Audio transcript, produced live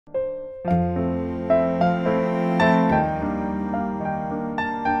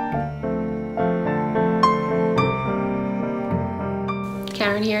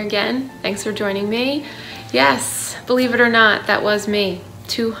again. Thanks for joining me. Yes, believe it or not, that was me.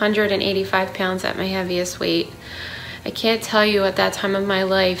 285 pounds at my heaviest weight. I can't tell you at that time of my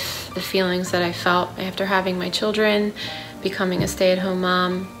life the feelings that I felt after having my children, becoming a stay-at-home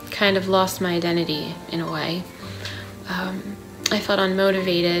mom, kind of lost my identity in a way. I felt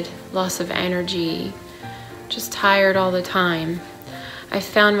unmotivated, loss of energy, just tired all the time. I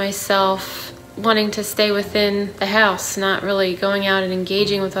found myself wanting to stay within the house, not really going out and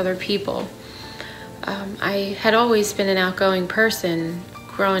engaging with other people. I had always been an outgoing person.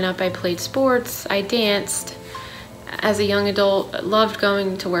 Growing up, I played sports, I danced. As a young adult, I loved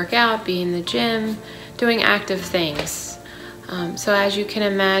going to work out, being in the gym, doing active things. So as you can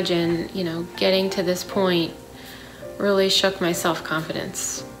imagine, getting to this point really shook my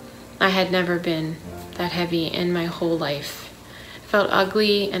self-confidence. I had never been that heavy in my whole life. I felt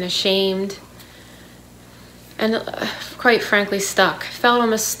ugly and ashamed and quite frankly stuck. I felt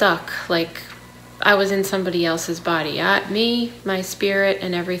almost stuck, like I was in somebody else's body. Me, my spirit,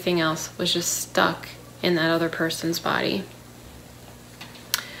 and everything else was just stuck in that other person's body.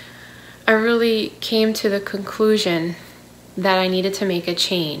 I really came to the conclusion that I needed to make a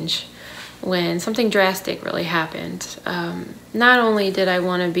change when something drastic really happened. Not only did I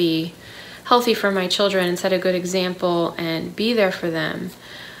want to be healthy for my children and set a good example and be there for them,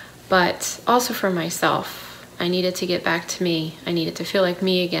 but also for myself. I needed to get back to me. I needed to feel like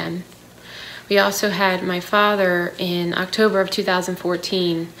me again. We also had my father in October of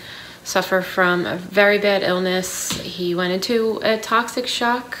 2014 suffer from a very bad illness. He went into a toxic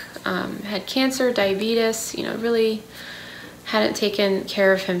shock, had cancer, diabetes, really hadn't taken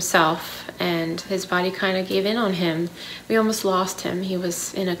care of himself, and his body kind of gave in on him. We almost lost him. He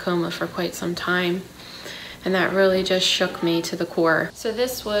was in a coma for quite some time, and that really just shook me to the core. So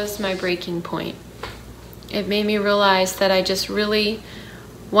this was my breaking point. It made me realize that I just really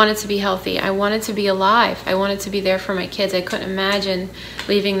wanted to be healthy. I wanted to be alive. I wanted to be there for my kids. I couldn't imagine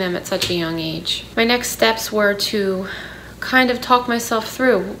leaving them at such a young age. My next steps were to kind of talk myself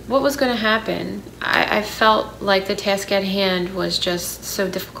through what was going to happen. I felt like the task at hand was just so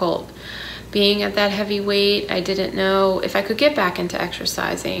difficult. Being at that heavy weight, I didn't know if I could get back into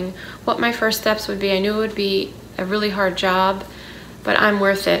exercising, what my first steps would be. I knew it would be a really hard job, but I'm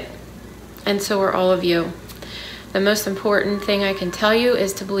worth it. And so are all of you. The most important thing I can tell you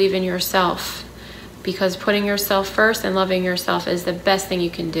is to believe in yourself, because putting yourself first and loving yourself is the best thing you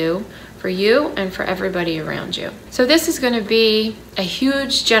can do for you and for everybody around you. So this is going to be a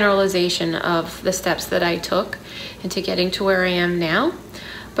huge generalization of the steps that I took into getting to where I am now,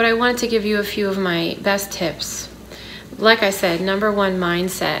 but I wanted to give you a few of my best tips. Like I said, number one,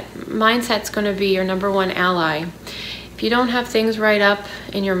 mindset. Mindset's going to be your number one ally. If you don't have things right up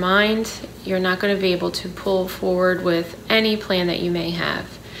in your mind, you're not going to be able to pull forward with any plan that you may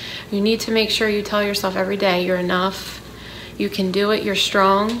have. You need to make sure you tell yourself every day you're enough, you can do it, you're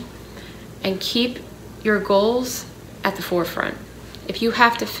strong, and keep your goals at the forefront. If you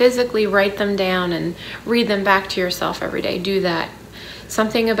have to physically write them down and read them back to yourself every day, do that.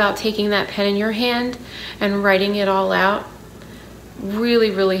 Something about taking that pen in your hand and writing it all out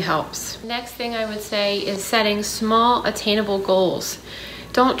really helps. Next thing I would say is setting small attainable goals.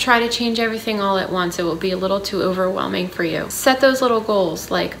 Don't try to change everything all at once. It will be a little too overwhelming for you. Set those little goals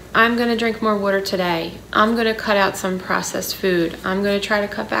like, I'm gonna drink more water today. I'm gonna cut out some processed food. I'm gonna try to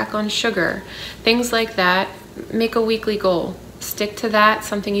cut back on sugar. Things like that. Make a weekly goal. Stick to that,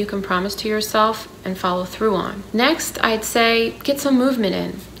 something you can promise to yourself and follow through on. Next, I'd say get some movement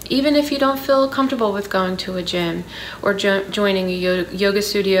in. Even if you don't feel comfortable with going to a gym or joining a yoga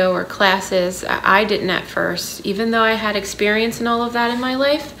studio or classes, I didn't at first. Even though I had experience in all of that in my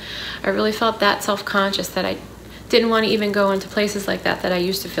life, I really felt that self-conscious that I didn't want to even go into places like that I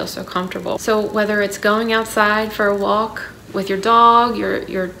used to feel so comfortable. So whether it's going outside for a walk with your dog,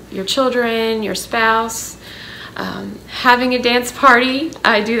 your children, your spouse, having a dance party,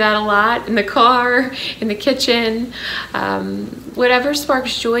 I do that a lot, in the car, in the kitchen, whatever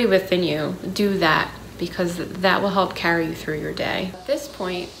sparks joy within you, do that, because that will help carry you through your day. At this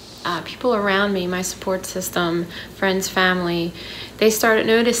point, people around me, my support system, friends, family, they started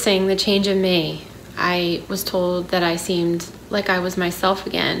noticing the change in me. I was told that I seemed like I was myself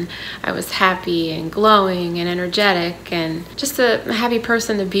again. I was happy and glowing and energetic and just a happy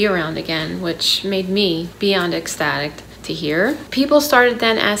person to be around again, which made me beyond ecstatic to hear. People started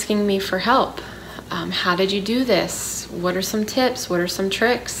then asking me for help. How did you do this? What are some tips? What are some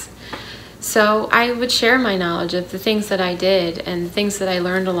tricks? So I would share my knowledge of the things that I did and the things that I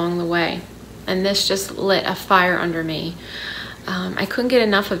learned along the way. And this just lit a fire under me. I couldn't get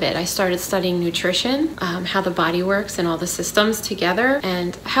enough of it. I started studying nutrition, how the body works and all the systems together,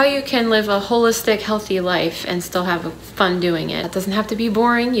 and how you can live a holistic, healthy life and still have fun doing it. It doesn't have to be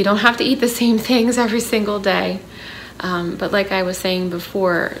boring. You don't have to eat the same things every single day. But like I was saying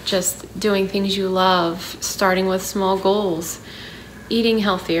before, just doing things you love, starting with small goals, eating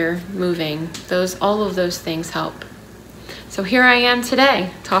healthier, moving, all of those things help. So here I am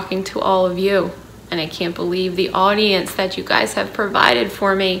today talking to all of you. And I can't believe the audience that you guys have provided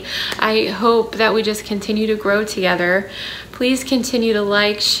for me. I hope that we just continue to grow together. Please continue to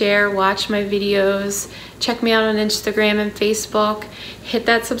like, share, watch my videos. Check me out on Instagram and Facebook. Hit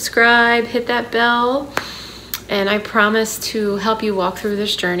that subscribe, hit that bell. And I promise to help you walk through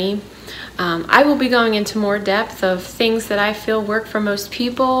this journey. I will be going into more depth of things that I feel work for most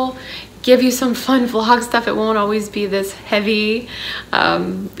people, give you some fun vlog stuff. It won't always be this heavy.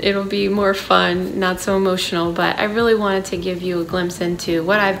 It'll be more fun, not so emotional, but I really wanted to give you a glimpse into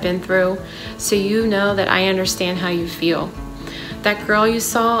what I've been through so you know that I understand how you feel. That girl you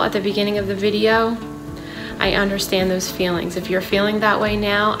saw at the beginning of the video, I understand those feelings. If you're feeling that way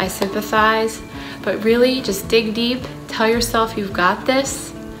now, I sympathize, but really just dig deep, tell yourself you've got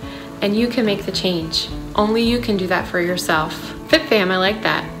this, and you can make the change. Only you can do that for yourself. Fit fam, I like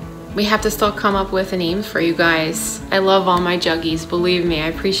that. We have to still come up with a name for you guys. I love all my Juggies, believe me. I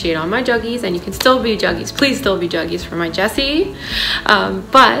appreciate all my Juggies, and you can still be Juggies. Please still be Juggies for my Jessie.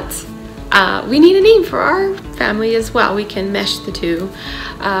 But we need a name for our family as well. We can mesh the two.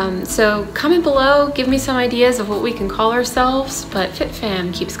 So comment below, give me some ideas of what we can call ourselves, but Fit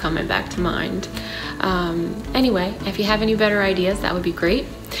Fam keeps coming back to mind. Anyway, if you have any better ideas, that would be great.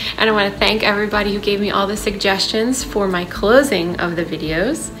 And I want to thank everybody who gave me all the suggestions for my closing of the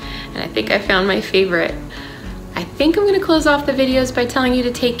videos. And I think I found my favorite. I think I'm going to close off the videos by telling you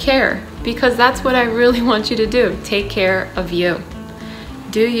to take care, because that's what I really want you to do. Take care of you.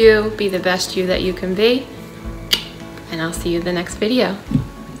 Do you, be the best you that you can be. And I'll see you in the next video.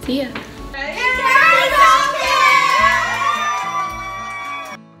 See ya.